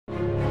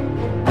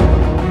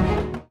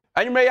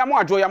Anyway, ya mo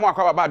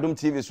akwa ba Adom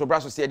TV so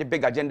braso say the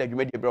big agenda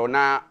dwumadi bro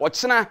na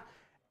ochena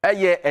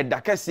eye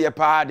edakese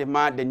pa de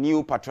ma the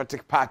new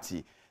patriotic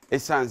party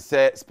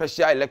esanse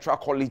special electoral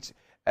college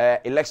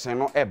election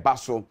no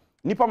baso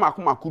nipa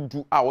makomaku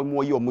du a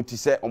omo ye omuti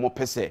se omo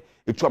pese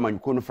etu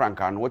amanyuko no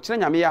franka no ochena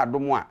nyame ya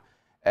adom a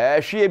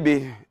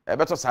hwiebe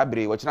beto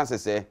sabre ochena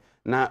sese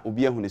na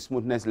obi ehunu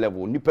smoothness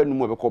level nipa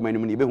numu be koma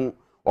anim ne be hu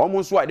omo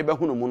nso a de be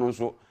hu no mu no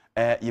nso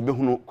ye be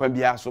hu no kwa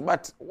bia so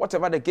but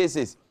whatever the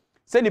cases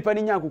say nipa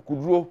ni nyanko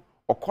kuduro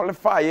or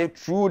qualify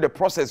through the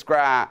process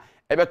gra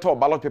ebeto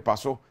ballot paper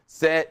so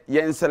say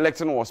yen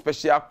selecting or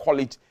special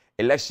college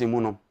election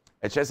mu no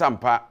e kyeresa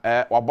mpa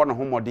wabɔ no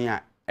homodin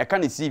a e ka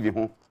ne CV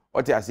ho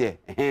o te ase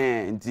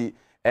nti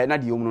na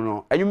de yom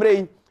no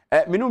anwumre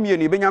menu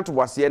mienu benya to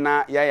boase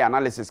na ya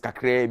analysis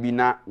kakra bi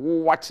na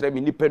wo kyerɛ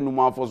mi nipa num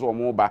afo so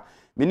omo ba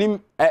minim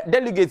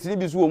delegates ni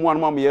bi so omu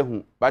anoma me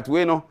yahu but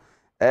we no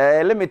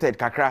limited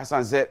kakra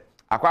sanse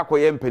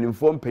akwakoye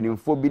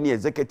mpanimfo bi ni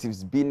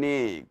executives bi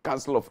ni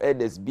council of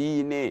elders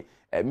bi ni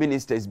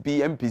ministers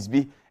bi MPs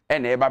bi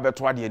ena eba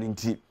beto ade ni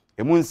nti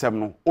emu nsem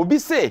no obi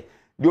say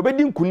de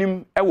obedi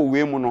nkunim ewo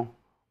we mu no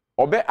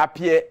obe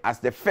appear as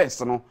the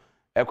first no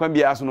ekwan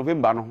bia so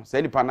November no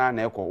say nipa na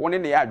na ekọ woni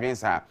ne ya adwen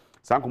sa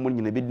sankomo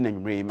nyina bedi na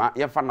nwumre ma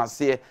ye fa na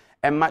se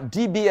ema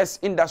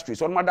DBS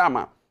Industries on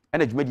madama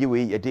ena dwumadi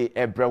we ye de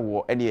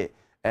ebrewo ene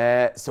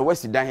se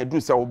wasidan he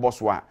duru se wo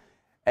boso a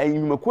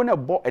enyumako na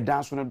bo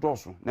edan so no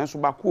doso nanso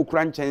ba ko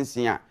okura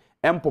nchense a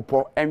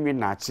empopo enwe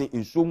na ache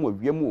nsuo mu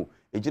awiemu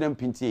ejina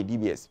mpinti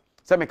DBS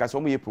se meka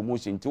so mo ye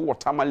promotion ti wo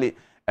tamale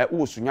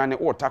wo sunyane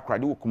wo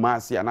takrade wo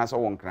kumase ana so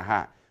won kra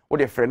ha wo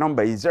de free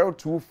number is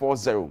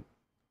 0240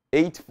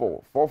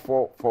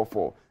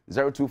 844444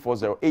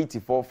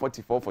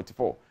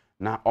 0240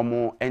 na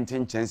omo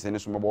nchense ne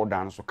so mo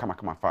dan so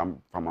kama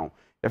fama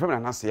ye fam na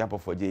na se ya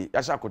bofode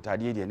ya sha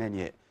kotade de na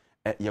ne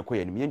ye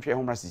koye ni mentwe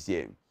ho mra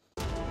sisi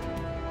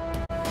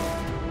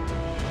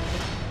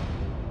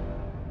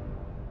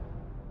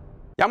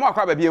Yamu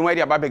akwa baby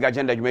enwadi ababega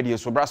agenda dwumadi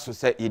so braso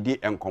se yedi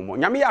enkomo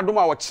nyame ya adom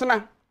a wo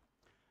kyena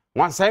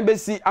wansan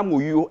besi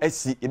amoyuo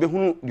asi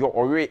ebehunu de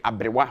owe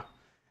abrewa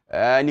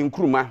ni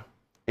nkuruma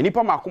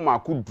enipa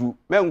makomaku du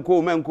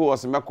menko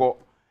osemeko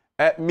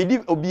midi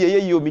obi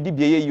yeyi o midi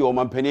bie yeyi o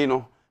mampani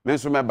no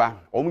menso meba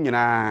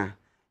nyina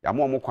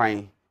yamu omo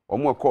kwan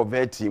omo ekọ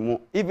veti mu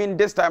even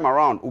this time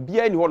around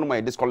obi ani ho no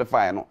ma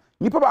disqualify no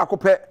nipa ba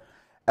akopɛ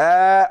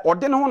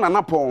ode ne ho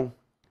nanapon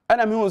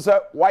ana mi hu se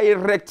why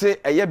erect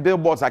eye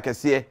billboards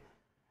akese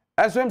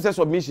eso em se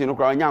submission no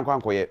kra nya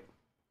nkwankoye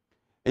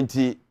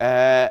enti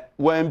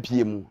 1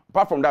 pm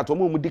apart from that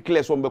omo mu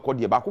declare so mbekọ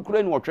de ba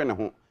kokora ni wotwe ne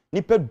ho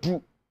nipa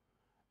du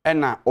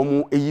ena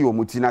omo eyi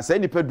omuti na se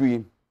nipa du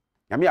yi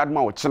nyame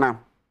adoma wo kyena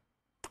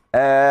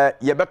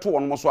ye beto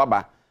wono so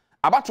aba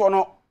abato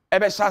no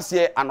ebe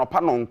hyase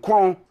anopa no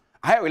nkron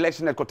high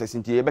election headquarters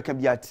enti ye beka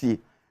bia tie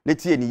ne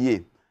tie ni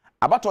ye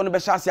abato no be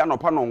hyase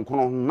anopa no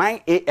nkron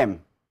 9 am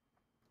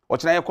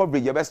ochina ye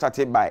coverage ye be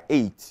started by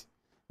 8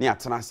 ni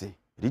atenase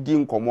ridi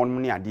nkomo no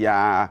ni ade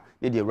a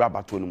ne de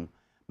abato no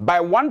by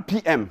 1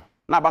 pm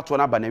na abato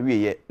na ba na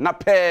wiye na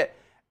pe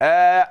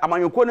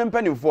amanyoko ne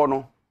mpanimfo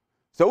no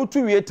se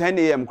utu wie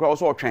 10 am kra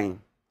so otwen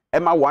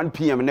ema 1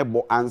 pm ne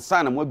bo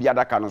ansa na mo bia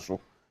daka no so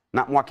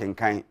na mo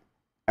akenkan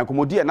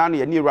enkomodi na no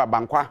ye ni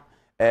bankwa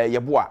ye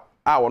boa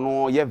a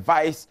wono ye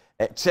vice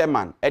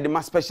chairman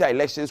edema special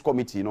elections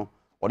committee no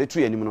ode to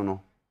yanim no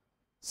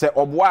se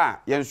oboa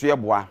ye nso ye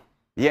boa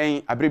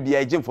yen abrebia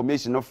age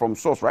information no from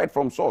source right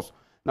from source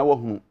na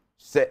wahunu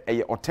se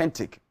eye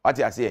authentic what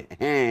you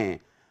say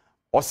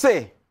o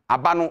se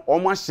aba no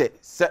omo ahye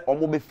se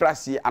omo be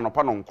frase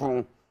anopa no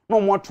nkron na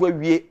omo ato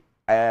awie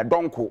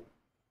donko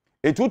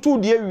etutu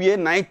de awie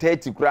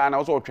 9:30 kura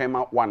na so otwen ma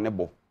 1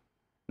 nebo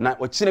na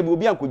ochine bi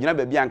obi ankogina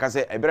ba bi anka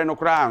se ebere no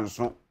kura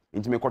anso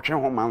enti me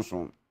kotwen ho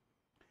manso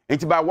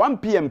enti by 1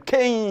 pm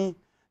kain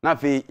na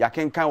fe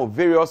yakenkan of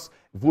various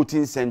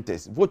voting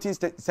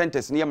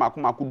centers ne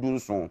makomako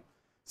dunso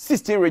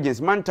 16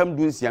 regions mantam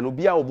dunsia no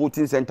bia o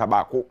voting center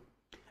baako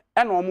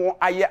ena omo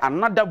aye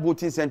another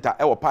voting center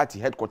e wo party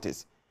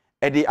headquarters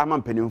edi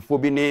amampanimfo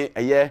bi ne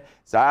eye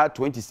saa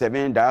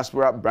 27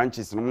 diaspora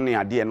branches no ne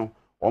ade no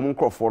omo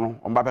nkrofo no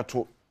omba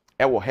beto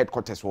e wo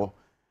headquarters wo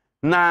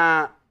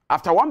na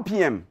after 1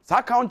 pm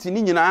saa county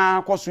ni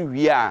nyina kwaso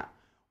wie a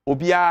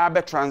obia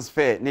be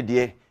transfer ne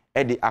de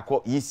edi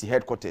akọ EC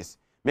headquarters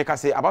make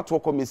say abato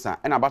commissioner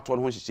ena abato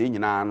no ho hyehyɛ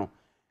nyina no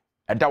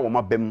eda wo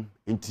mabam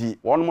nti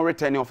one more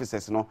returning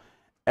officers no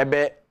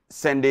ebe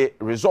send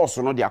resource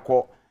no de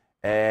akọ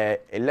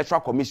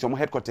electoral commission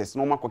headquarters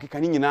no makokeka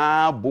ni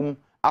nyina bom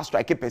a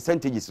strike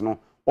percentages no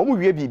omo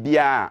wie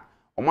bibia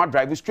omo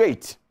drive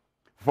straight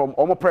from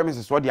omo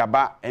premises so de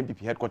aba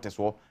NPP headquarters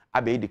wo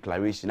abe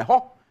declaration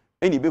ho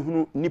eni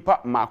behunu nipa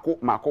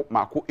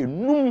mako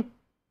enum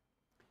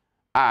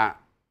a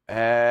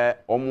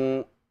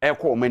omo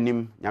ekọ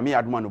omanim nyame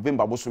adoma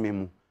November bosome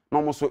mu na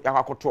omo so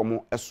yakwakoto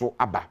omo eso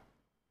aba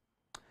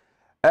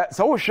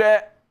so wo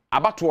hwe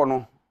abato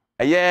no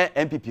eye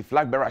NPP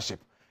flag bearership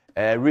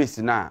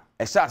race na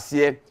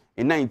ehase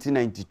in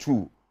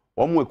 1992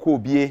 omo ekọ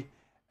obie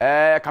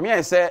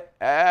kamia se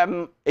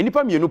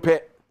enipa mienu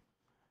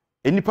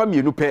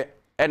pe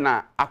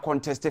na a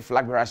contest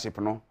flag bearership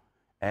no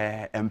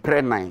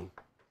empre 9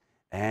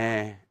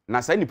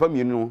 na sa enipa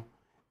mienu no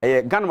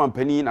Ghana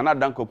mampani na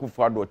Danko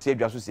Akufo-Addo tie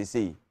dwa so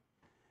sesei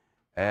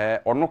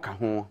ono ka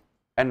ho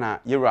na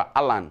yera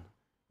Alan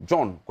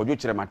John Kwadwo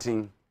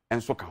Kyerematen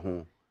enso ka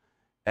ho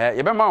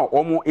yebema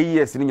omo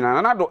years ni nyina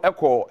Nana do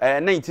ekọ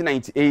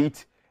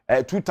 1998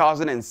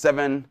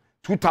 2007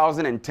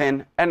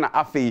 2010 na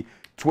afei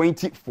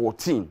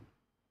 2014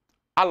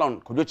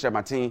 Alan Kwadwo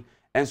Kyerematen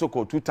enso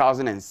ko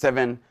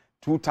 2007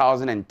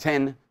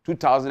 2010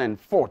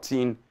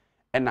 2014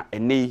 na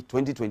ene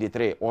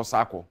 2023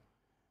 osako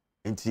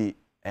enti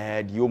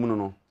diomuno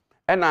no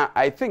na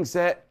I think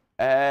say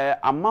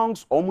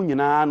amongst omu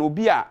nyina no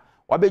obi a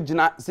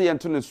wabegina say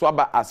yento ne so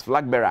aba as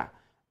flag bearer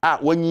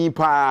wanyi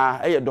pa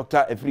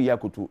Dr. Efri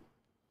Yakutu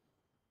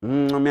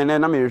me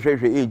na me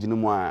hwehwe age no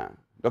mu a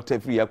Dr.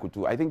 Efri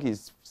Yakutu I think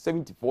he's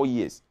 74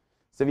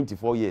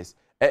 years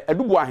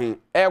edubu ahen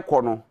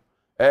ekọ no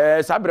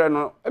sabre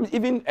no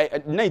even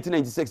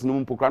 1996 no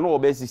mpokra no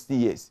obe 60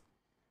 years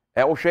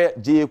ohwe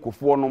je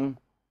Kufuor no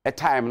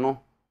time no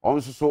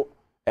onso so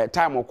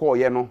time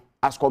okoye no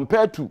as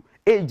compared to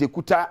age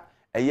kuta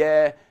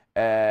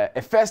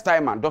a first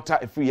timer Dr.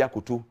 Efri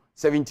Yakutu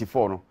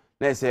 74 no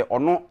na say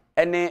ono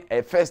ene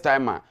first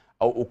timer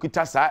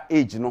okuta sa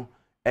age no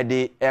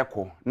de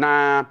eko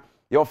na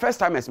your first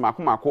timers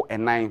mako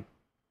enan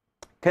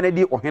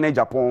Kennedy Ohene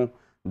Japan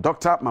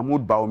Dr.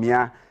 Mahmoud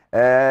Baumia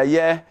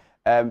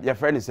your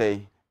friend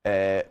say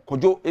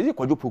Kojo is it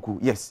Kojo Poku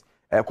yes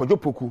Kojo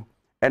Poku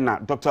na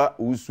Dr.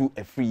 Usu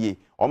Efriye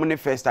omo ne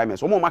first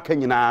timers omo maka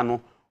nyina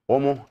no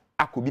omo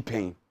akobi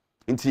pen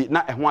nti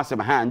na ehwo asem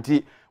ha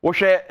nti wo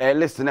hwe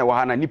list na wo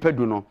ha na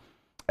nipadu no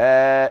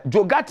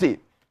Jogate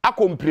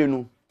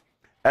akomprenu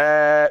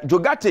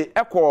Jogate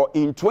eko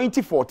in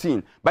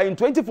 2014 but in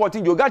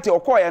 2014 Jogate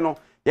okoye no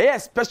ye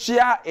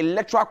special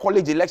electoral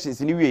college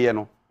elections ni wiye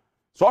no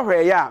so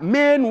hwe ya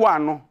main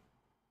one no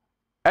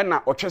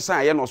na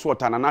otwesan ye no so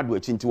otana do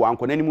achi nti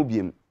wanko nanimu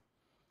biem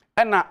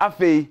na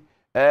afei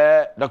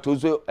Dr.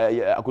 Uzo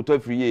Akoto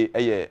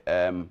Efriye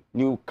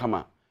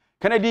newcomer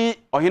Kennedy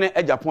Ohene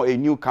Japan a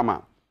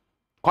newcomer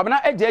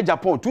Kwabena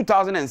Japan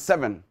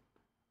 2007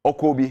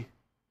 okobi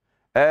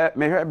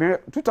me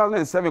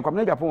 2007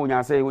 Kwabena Japan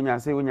onya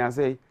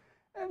say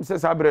say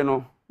sabre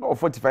no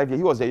 45 years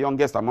he was the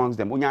youngest amongst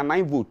them onya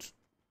 9 votes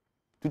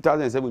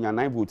 2007 onya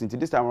 9 votes until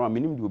this time around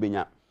minim di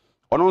obenya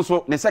ono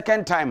nso the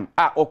second time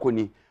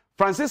okoni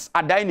Francis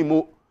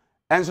Adainimo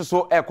enso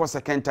so eko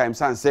second time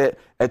san say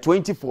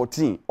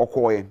 2014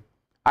 okoye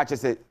ache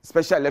say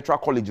special electoral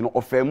college no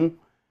ofemu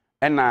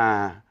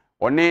na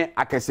one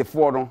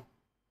akesefo no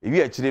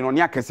ewi akire no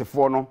ne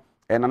akesefo no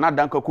na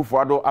Danko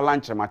Akufo-Addo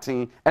Alan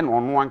Kyerematen na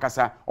ono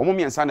ankasa omo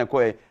miensa na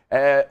koye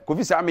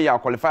Kofi Ame ya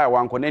qualify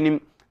wanko nanim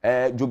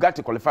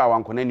Jogate qualify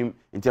wanko nanim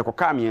nti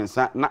ekoka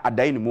miensa na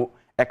Adainimo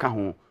eka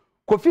ho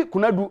Kofi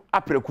Kunadu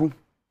apreku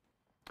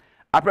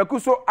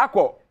so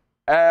akọ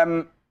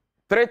 3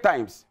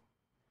 times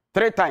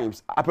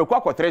apreku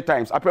akọ 3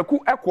 times apreku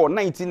ekọ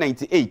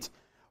 1998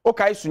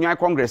 okay Sunyai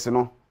Congress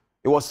no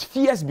it was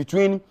fierce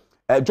between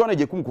John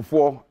Ejekum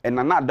Kufuor and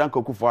Nana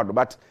Danko Akufo-Addo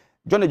but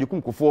John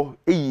Ejekum Kufuor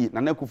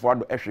Nana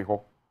Akufo-Addo ehwe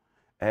ho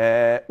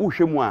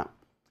uhwemu a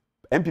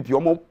NPP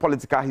omo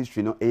political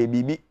history no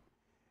bibi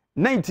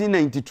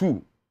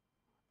 1992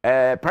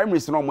 prime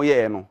minister no mo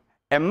ye no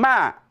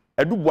emma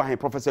Edubuahin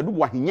Professor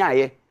Edubuahin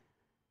nyaaye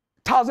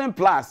 1000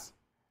 plus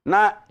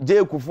na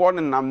J Kufuor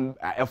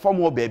na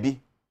form baby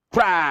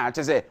kra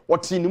che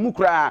otinimu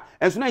kra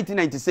enso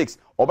 1996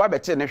 oba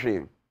beche ne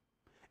hwe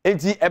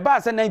enti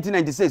eba se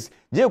 1996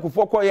 J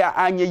Kufuor koya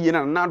anye yi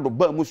na do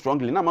ba mu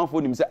strongly na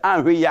manfo nim se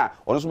anhwe ya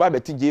ono so ba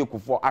beti J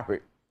Kufuor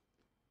ahwe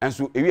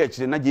enso ewi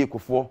akire na J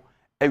Kufuor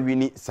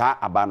awini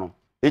sa aba no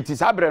enti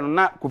sa bre no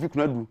na Kofi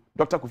Kunadu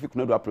Dr. Kofi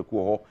Kunadu apreku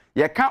ho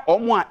ye ka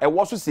omo a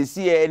ewo so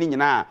sesie ni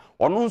nyina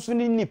ono nso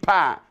ni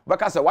nipa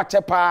baka se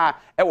wache pa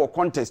ewo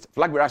contest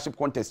flag bearership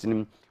contest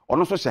nim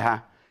ono so hye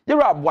ha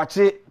yero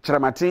aboache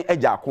Kyerematen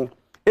Agyako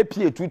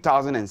EPA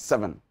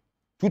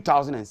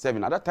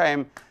 2007 at that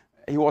time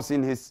he was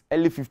in his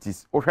early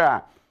 50s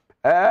ohwa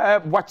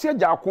boache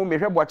Agyako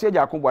mehwe boache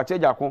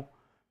Agyako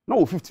no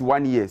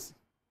 51 years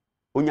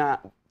onya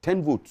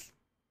 10 votes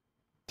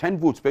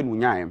pen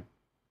unyaem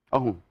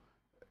ohun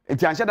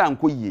enti anshada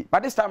anko yie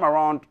but this time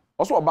around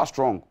also oba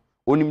strong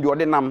onim de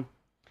odinam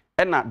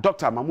na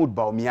Dr. Mahmoud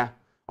Baumia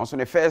also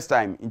the first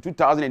time in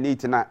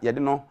 2008 na yede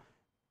no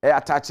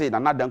attach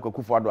na Danko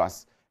Akufo-Addo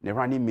as the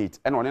running mate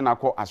and on na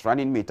call as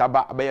running mate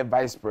aba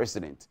vice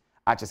president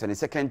actually the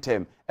second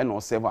term and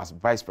also serve as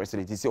vice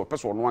president he say o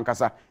person no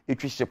ankasa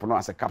etwiship no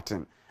as a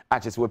captain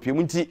actually we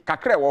pimunti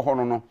kakra wo ho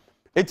no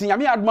eti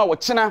nyame adoma wo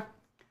kyena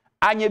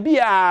anye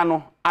bia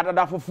no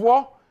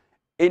adadafofo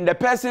in the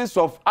persons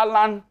of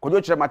Alan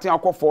Kwadwo Kyerematen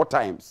akọ 4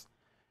 times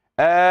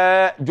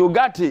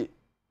Jogate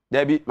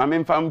Debbie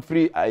mamemfam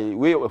free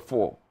way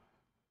 4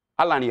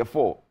 Alan ye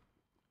 4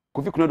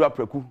 Kofi Kunadu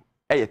apreku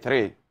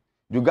 3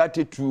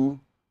 Jogate 2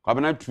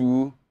 Kwabena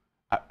 2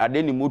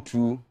 adeni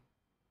motu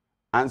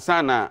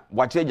ansana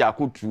wacheja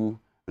akutu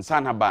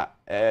ansana ba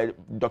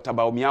Dr.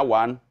 Baumia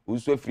 1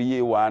 uso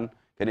free 1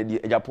 Kennedy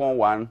Japan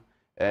 1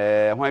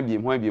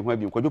 hwan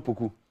bi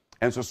kwadopoku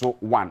enso so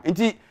 1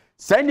 nti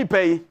sai ni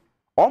pay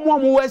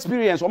omo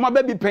experience omo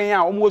ba bi pen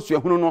a omo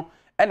osuahunu no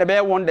ene be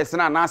wonders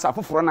na na asa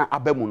foforo na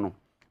abamu no.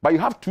 But you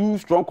have two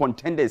strong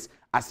contenders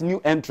as new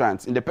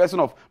entrants in the person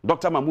of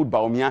Dr. Mahmoud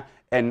Baumia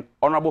and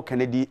Honorable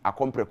Kennedy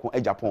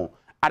Akompreko Japan.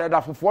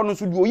 Adada foforo no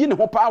so di oyi ne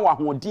ho pa wa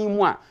hodin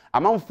mu a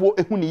amanfo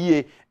ehu ne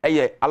yie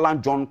eye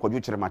Alan John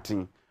Kwadwo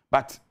Matin.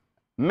 But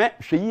me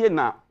hweye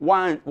na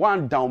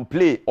one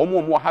downplay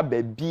omo ha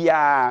ba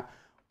bia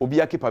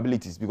obia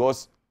capabilities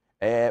because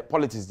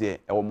politics there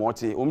e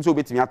mote so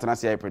betimi atena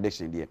say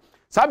prediction there.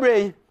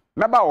 Sabre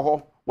meba wo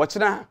ho wo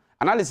kina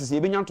analysis e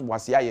benya nto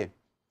boase aye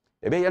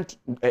ebe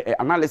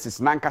analysis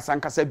na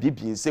nkasa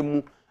bibi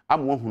nsemu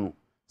amohunu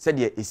se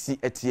de esi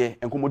etie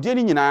enkomodie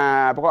ni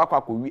nyina bako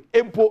akwakowi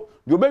empo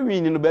de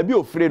obawi ni no ba bi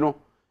ofre no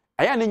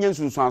aya ne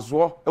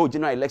nyensunsuaso e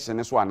general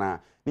election so ana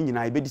ni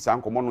nyina ebe di sa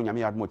nkomo no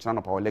nyame yadmo kina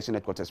no power election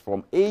headquarters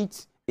from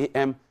 8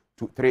 a.m.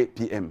 to 3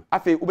 p.m.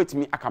 Afe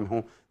ubetimi akam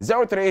ho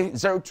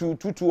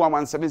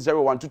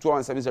 0302221701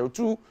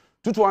 221702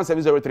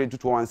 221703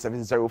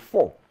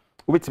 221704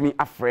 ubetimi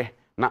afre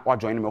na wa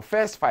join me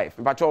first 5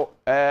 mbacho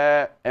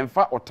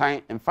emfa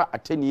otan emfa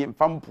atenie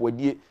emfa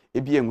mpoadie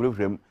ebi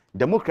enwurewurem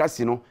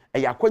democracy no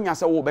yakwanya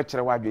se wo be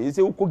kire wa adwen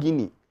se uko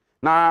Guinea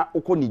na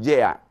uko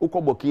Nigeria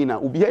uko Burkina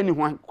ubi ani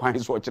ho kwan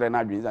so kire na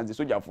adwen sanse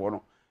sojafo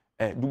no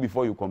do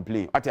before you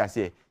complain ati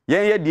ase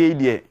yen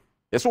ye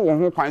yeso wo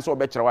ho kwan so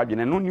be kire wa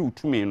adwen no ni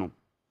utumi no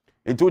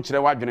enti o kire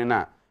wa adwen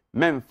na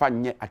memfa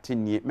nye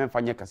atenie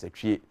memfa nye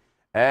kasatwie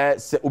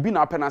se obi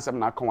na apena asem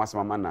na aka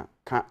wasema na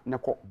ka ne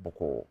ko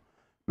boko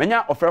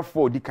menya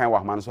ofrefo di kan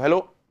wa man so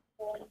hello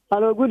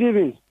good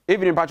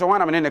evening pacho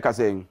wana me ne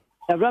kase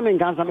Abraham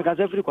Nkansa me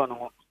kase free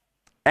kono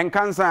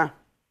Nkansa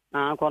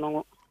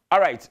kono all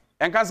right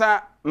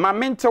Nkansa ma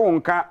mente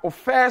wonka o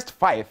first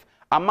 5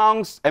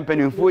 amongst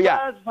empenifo ya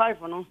first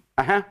 5 no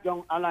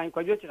John Alan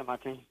Kwadwo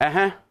Matin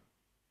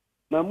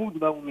Mahmoud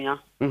Baumia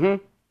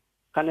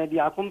Kennedy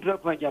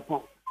Akompreko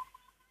Japan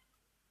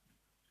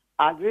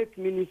a great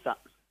minister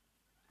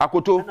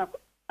Akoto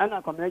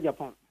ana come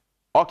Japan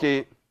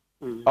okay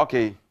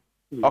okay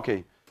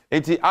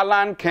enti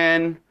Alan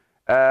Ken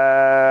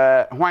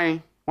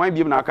why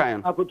bi na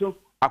kan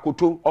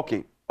Akoto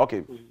okay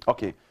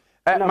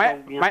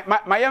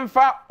my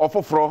yemfa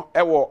ofoforo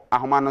ewo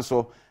ahoma no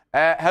so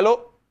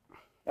hello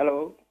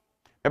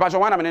eba so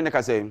wana me ne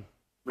ka say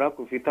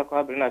Brakofi takwa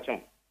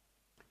abrinachon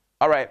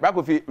all right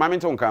Brakofi mami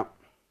ntonka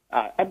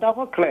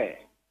edafo clear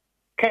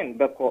Ken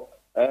beko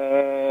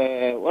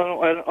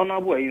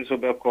onabu ayi so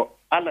beko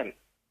Alan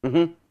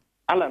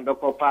Alan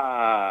beko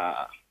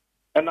pa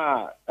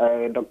na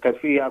Dr.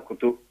 Fia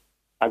Kutu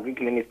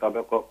agric minister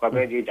beko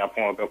kwabeji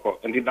Japan beko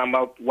and the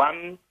number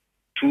 1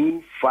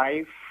 2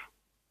 5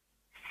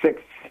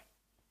 6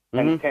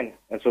 and 10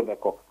 and so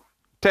beko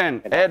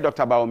 10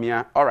 Dr.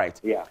 Baumia all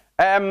right yeah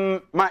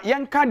ma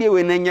yanka de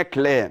we nenye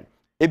clear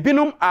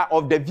ebinum are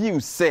of the view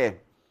say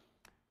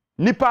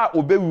nipa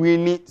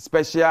obewini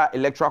special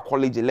electoral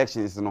college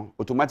elections no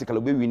automatically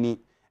obewini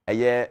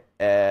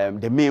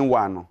the main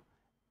one no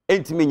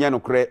entimi nya no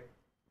kre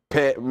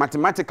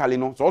mathematically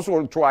no so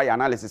also try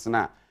analysis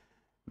na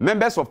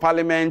members of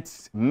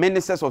parliament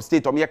ministers of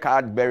state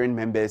card bearing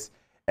members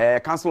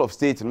council of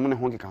state no ne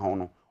ho keka ho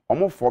no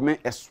omo form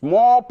a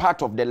small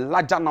part of the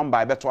larger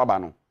number beto aba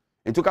no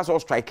it took us all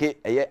strike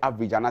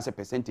average and as a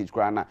percentage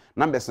kra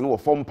numbers no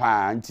form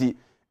pa nti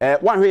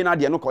one way na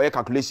de no ko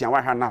calculation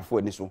wa ha na fo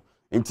ani so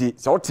nti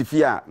so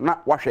tifia na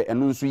wahwe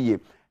enu nso yie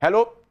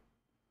hello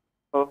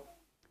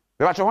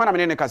Bebacho hwana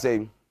menene ka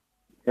say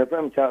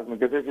Charles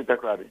Mkesesi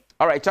Takradi.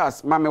 All right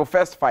Charles my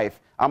first 5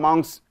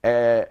 amongst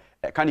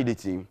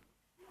candidates team.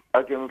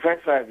 Okay, my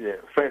first 5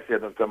 here. First year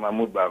Dr.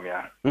 Mahmoud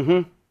Baumia.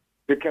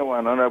 Second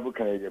one Honorable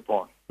Kennedy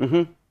Japan.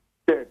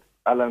 Third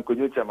Alan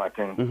Kwadwo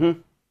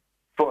Matin.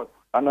 Fourth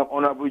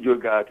Honorable Joe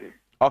Gatti.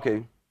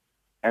 Okay.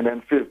 And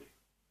then fifth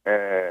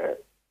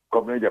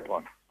Governor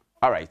Japan.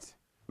 All right.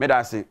 Me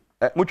da say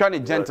mutual ni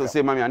gentle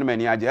say mami anu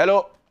mani age.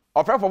 Hello.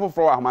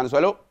 Ofrefo ahman so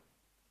hello.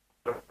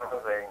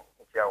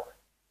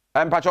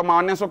 Pacho ma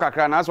onen so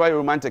kakra na so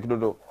romantic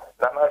dodo.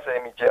 Na ma say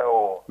mi che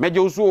o. Meje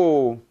usu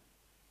o.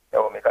 E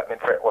o me ka me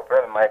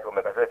friend Michael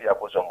me ka say fi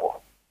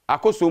akosombo.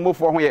 Akosombo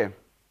fo ho ye.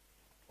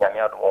 Nyame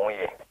ado ho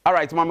ye. All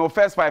right, mama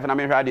first 5 na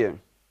me hwa de.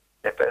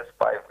 The first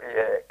 5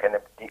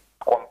 Kennedy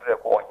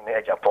complex ko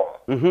in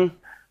Japan.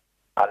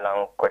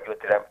 Alan Kwadwo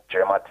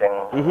Matin.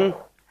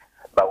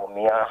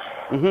 Baumia.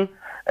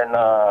 And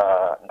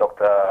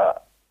Dr.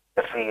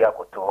 Fia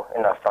Kutu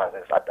in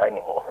Francis at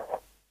dining hall.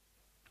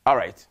 All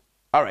right.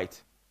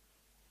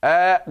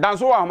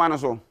 Danso wa homa no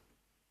so.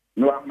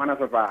 No mana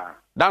so fa.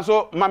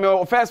 Danso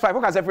mama first 5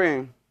 who can say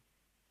free?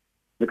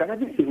 Because I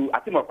think you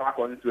atimo pa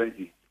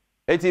constituency.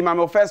 Eti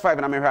mama first 5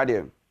 na me hwa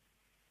de.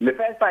 The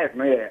first 5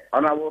 no ye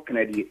Honorable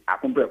Kennedy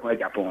Akompreko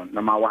Japan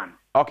number 1.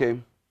 Okay.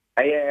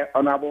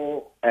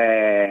 Honorable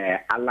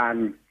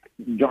Alan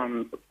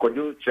John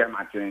Kwadwo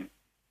Matin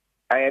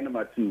I am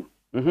number 2.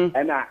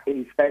 And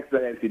His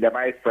Excellency, the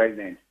Vice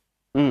President,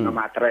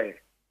 number 3.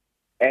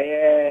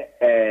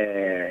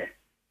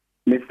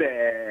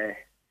 Mr.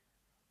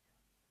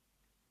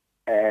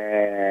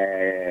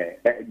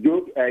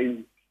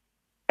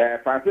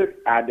 Francis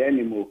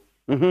Adenimo.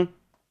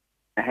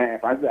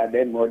 Francis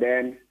Adenimo,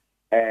 then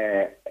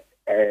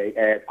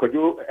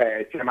Kojo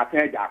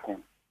Chematin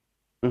Jakon.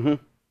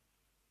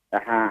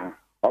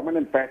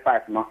 On first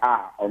 5 no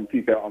on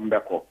people on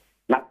Beko.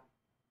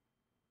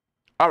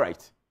 All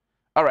right.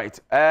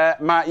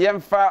 Ma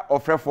yemfa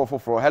ofre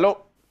for. Hello.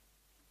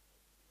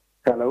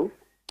 Hello.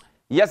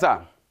 Yes,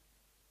 sir.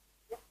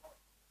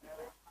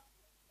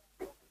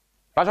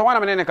 Pastor,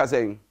 one minute ka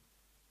saying.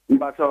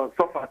 But so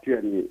far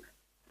here.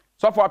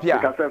 So far here.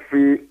 Because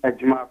free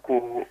ejuma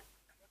ko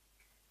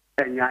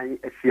enyan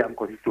Esiam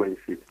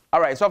constituency.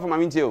 All right, so for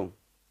mamintio.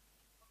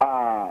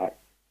 Ma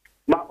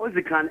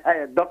Ozikan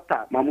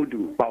Dr.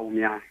 Mamudu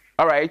Baumia.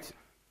 All right.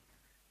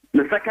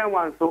 The second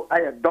one so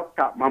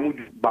Dr.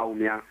 Mamudu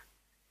Baumia.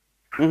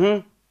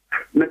 The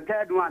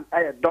third one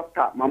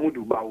Dr.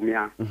 Mamudu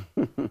Baumia.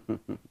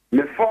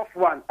 The fourth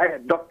one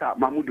Dr.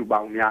 Mamudu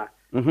Baumia.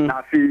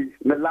 Now see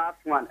the last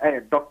one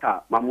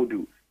Dr.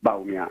 Mamudu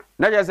Baumia.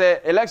 Now just say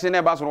election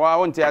e baso wa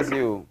won ti ase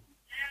o.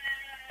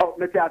 Oh,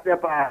 me ti ase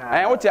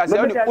pa. O ti ase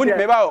uni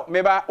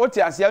meba o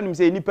ti ase anum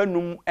say nipa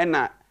num e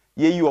na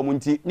ye yi o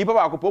munti nipa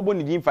ba ko po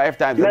ni din 5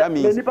 times that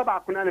means nipa ba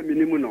ko na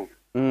minimu no.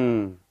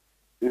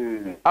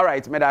 All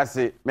right, me da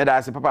se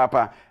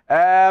papa.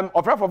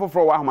 Ofra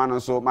for wa homa no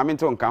so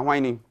mamento nka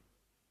hwan ni.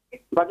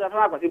 Ba ja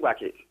fa akwasi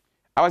buache.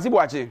 Awasi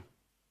buache.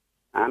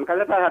 Am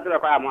ka fa ha tro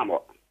kwa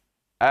amamo.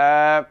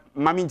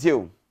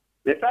 Mamintio.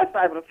 The first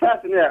 5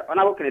 near on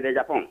our Canada,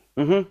 Japan.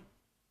 And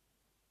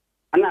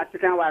that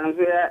second one is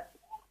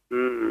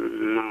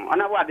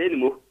on our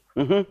anymore.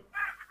 And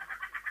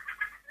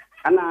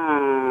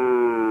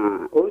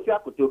also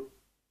Kutu.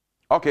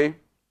 Okay.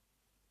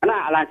 And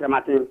I like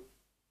Martin.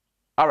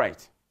 All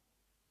right.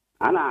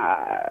 And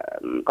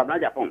come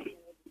Japan.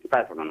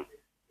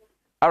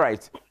 All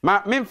right.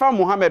 Memfa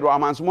Muhammad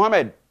Rahman.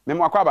 Muhammad,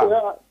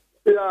 Memwakwaba.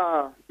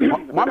 Yeah.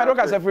 Muhammad,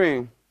 what is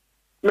free?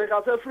 Make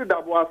us a free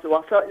that was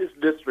East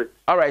District.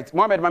 All right,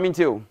 Mohammed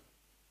Mamintio.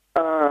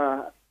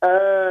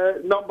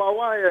 Number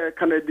 1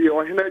 Canada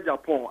or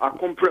Japan, a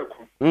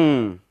compreko.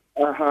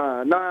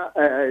 Na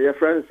your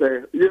friend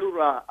say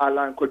Yura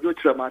Alan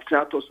Kojutra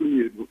Machato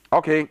Sunidu.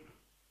 Okay.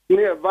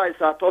 Near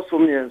Vice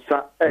Atosumian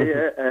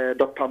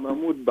Dr.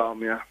 Mahmoud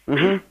Baumia.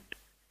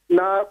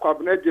 Na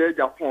Kwabeneje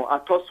Japan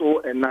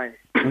Atoso and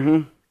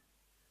 9.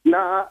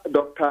 Na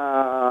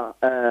Dr.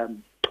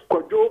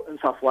 Kojo and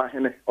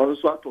Safwahene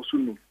also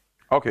Atosunu.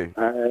 Okay.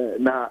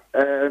 Na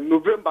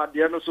November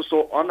the end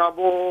so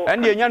honorable.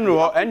 And the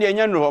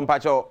enyan ho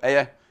mpacho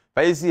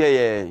paisi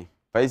he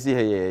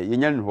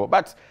yenyan ho.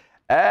 But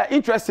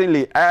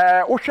interestingly,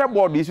 ohwe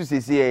board isu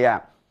sisi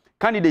ya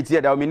candidate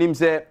here that menim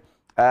say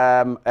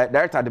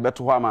director the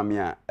beto ho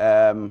amamia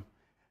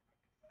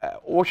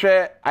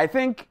ohwe I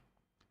think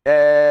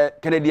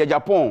Canada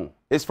Japan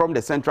is from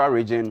the central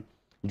region,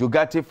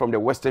 Jugati from the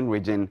western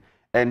region,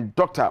 and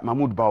Dr.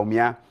 Mahmoud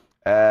Baumia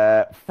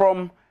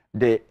from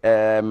the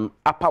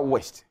upper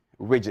west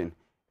region.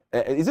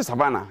 Is it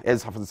Savannah?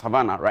 It's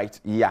Savannah, right?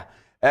 Yeah.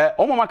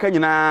 Omamaka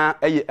nyina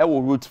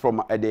ewo root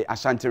from the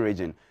Ashanti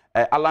region.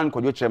 Alan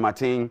Kojo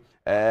Martin,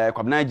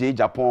 Kwabena J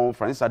Japan,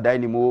 Francis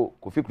Adainimo,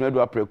 Kofi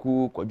Kunedu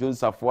Apreku, Kojo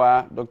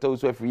Safwa, Dr.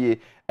 Uswefriye,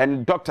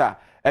 and Dr.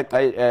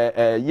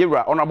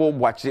 Yira Honorable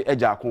Bwache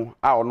Ejaku,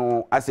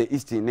 ono ase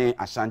East ne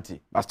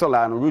Ashanti.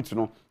 Bastola no root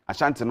no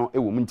Ashanti no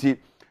ewo munti.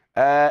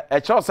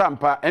 Charles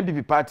Sampa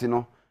NPP party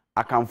no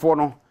akamfo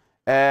no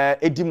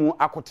edimu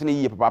akotene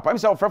yie papa.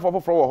 Mse ofrefo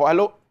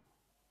wo.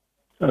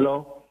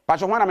 Hello.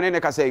 Pacho wana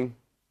menene ka say?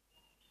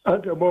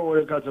 Ante bo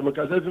wo ka se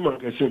maka se man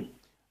kesim.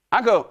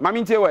 Uncle,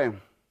 mami ntewe.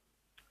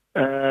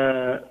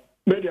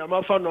 Media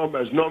mafa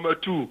numbers number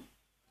 2.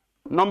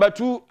 Number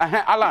 2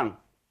 Alan.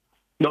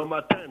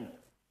 Number 10.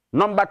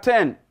 Number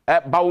 10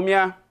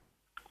 Baumia.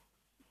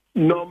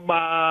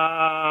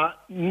 Number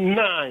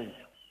 9.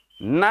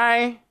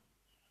 9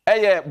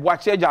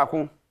 Bwache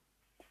Jaku.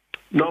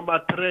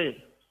 Number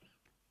 3.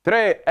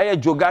 3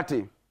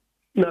 Jogati.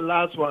 The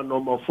last one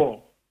number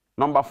 4.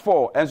 Number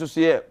 4 enso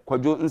se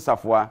Kwajo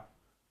Nsafwa.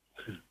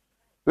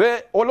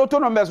 We oloto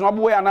numbers no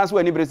abuwe anaso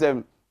ani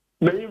bresem.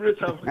 Many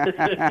bresem.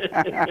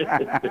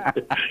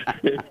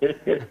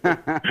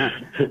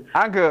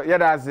 Uncle,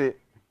 yadase.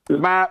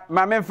 Ma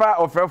memfa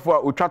ofrefo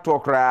utwato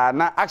okra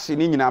na action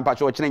ni nyina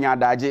mpacho okene nya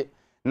adaje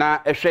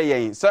na ehwe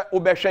yen se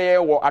obehwe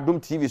yen wo Adom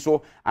TV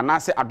so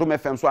anase Adom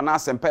FM so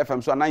anase Mpa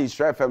FM so anase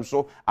Israel FM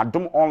so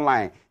Adom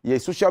online ye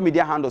social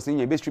media handles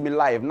ni be streaming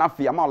live na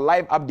fi ama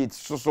live updates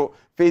so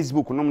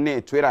Facebook num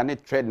ne Twitter ne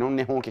thread num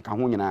ne ho keka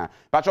ho nyina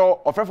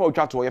pacho ofrefo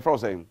utwato ye fro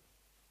say.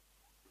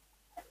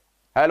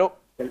 Hello.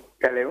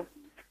 Hello.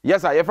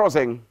 Yes sir, ye fro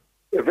say.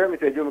 Ye fro me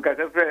say Jom ka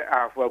se fre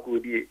afo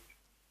akodi.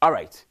 All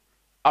right.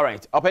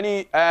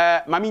 Openi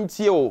mami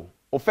ntie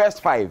o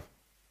first 5.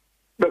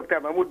 Dr.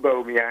 Mahmoud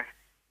Baumia.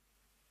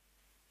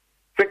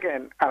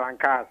 Second, Alan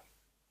Kass.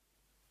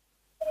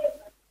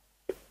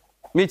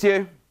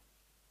 Metie.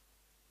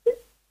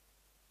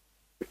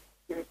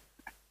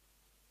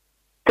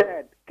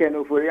 Ted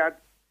Kenoforiat.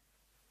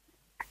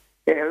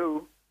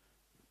 Hello.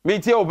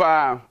 Metie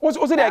over. What's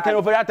it that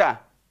Kenoforiata?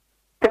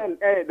 10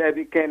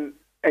 Debbie Ken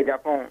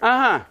Japan.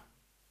 Aha.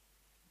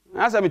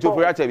 Asa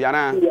mitoforiata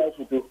biana.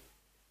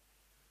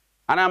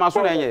 Ana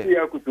maso na ye.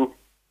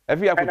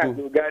 Efi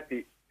akutu.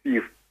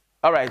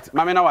 All right,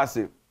 mame na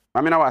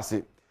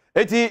wase.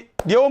 Eti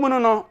de omuno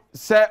no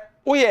se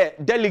woye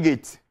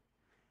delegate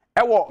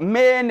ewo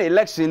main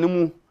election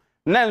mu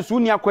na nso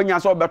ni akwanya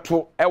so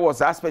beto ewo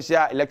za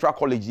special electoral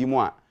college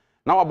mu a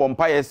na wabɔ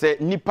mpaye se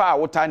nipa a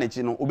wota na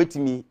chi no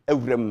obetimi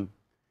awuram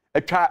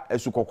atwa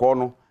asukɔkɔ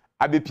no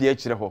abepie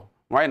kire ho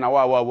why na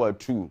wa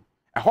 2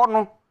 ɛhɔ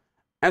no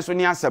enso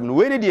ni asɛm no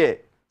we ni de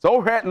so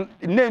wo hwɛ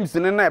names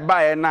ne na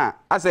ɛbae na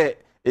ase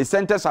it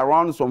centers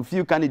around some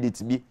few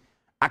candidates bi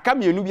aka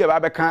mienu bi a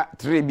ba bɛka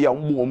 3 bi a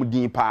wo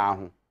din pa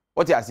ho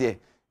what you say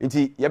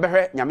nti ye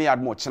behwe nyame ya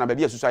admo chena ba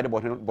bi asusuade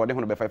body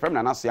ho be fa from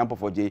na na siampo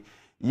for je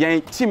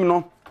yen team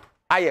no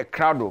aye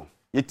crowd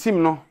ye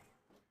team no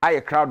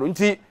aye crowd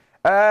nti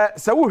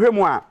se wo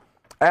hwemu a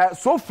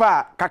so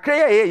far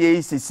kakra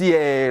ye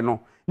sisi no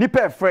ni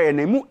pe frɛ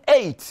na mu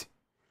 8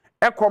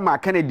 ekoma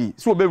Kennedy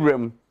so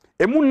obewram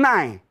emu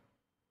 9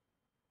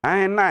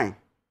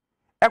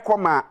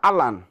 ekoma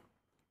Alan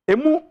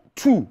emu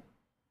 2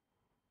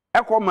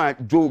 ekoma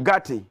Joe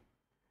Gatti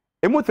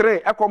emu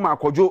 3 ekoma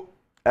Kojo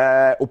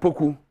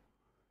opoku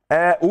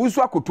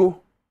owusu akoto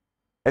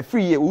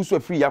afriye owusu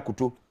afriye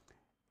akoto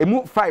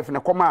emu 5 na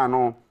koma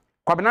no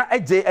kwabena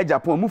eje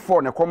Japan emu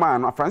 4 na koma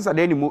no Fransa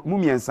de ni mu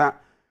miensa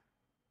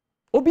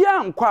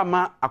obia nkwa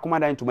ama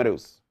Akomadan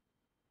Tomatoes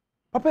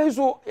papa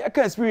iso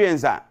eka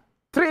experience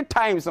 3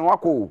 times na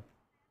wako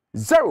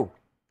 0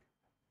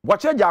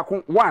 wache jako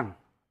 1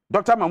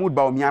 Dr. Mahmoud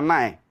Bawumia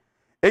 9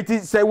 eti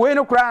se we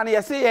no kra na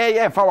yesi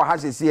ye fa wa ha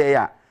sesi ye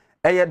ya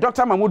eye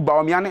Dr. Mahmoud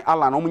Bawumia ne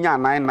Alan omunya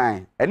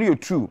 99 ene yo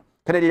 2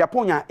 Kennedy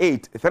Japonya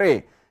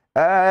 8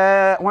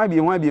 3 why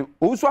be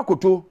owusu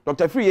akoto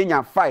Dr. Free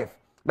yenya 5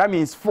 that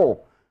means 4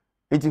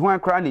 enti hwan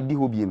kra na di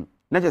hobiem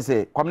na che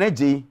se kwamna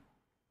je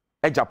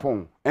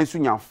Japan ensu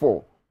nya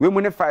 4 we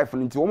mu ne 5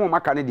 nti wo mo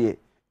maka ne de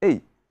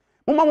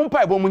mo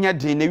mpa ebo munya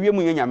din na wie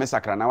mu yenya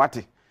mesakra na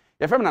wate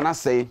ye fem na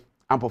say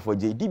ampofo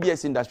je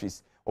DBS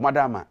Industries o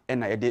madama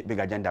na ye de big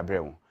agenda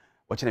brew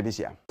wo chene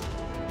besia